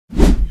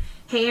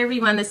Hey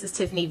everyone, this is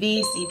Tiffany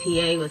V,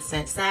 CPA with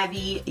Sense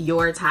Savvy,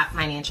 your top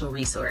financial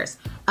resource.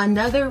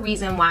 Another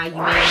reason why you may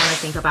want to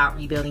think about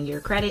rebuilding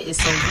your credit is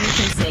so you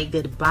can say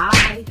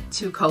goodbye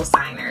to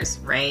cosigners,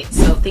 right?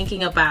 So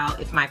thinking about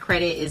if my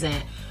credit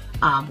isn't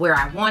where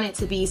I want it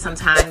to be,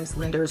 sometimes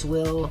lenders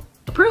will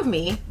approve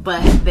me,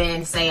 but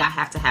then say I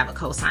have to have a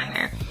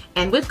cosigner.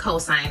 And with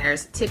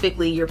cosigners,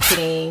 typically you're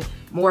putting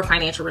more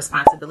financial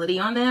responsibility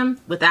on them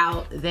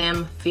without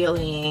them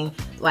feeling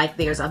like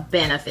there's a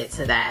benefit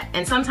to that.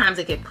 And sometimes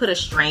it can put a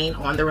strain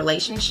on the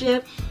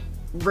relationship,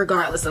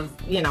 regardless of,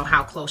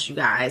 how close you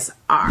guys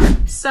are.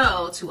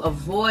 So to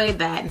avoid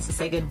that and to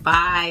say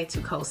goodbye to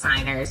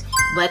cosigners,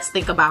 let's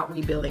think about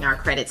rebuilding our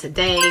credit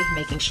today,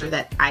 making sure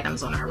that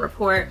items on our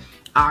report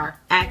are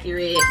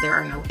accurate, there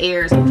are no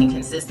errors, no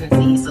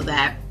inconsistencies, so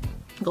that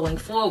going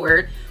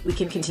forward, we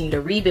can continue to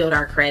rebuild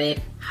our credit,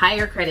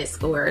 higher credit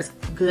scores.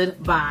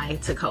 Goodbye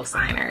to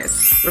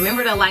cosigners.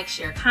 Remember to like,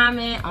 share,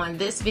 comment on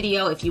this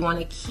video if you want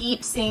to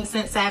keep seeing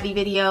Sense Savvy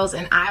videos,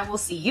 and I will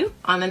see you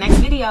on the next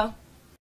video.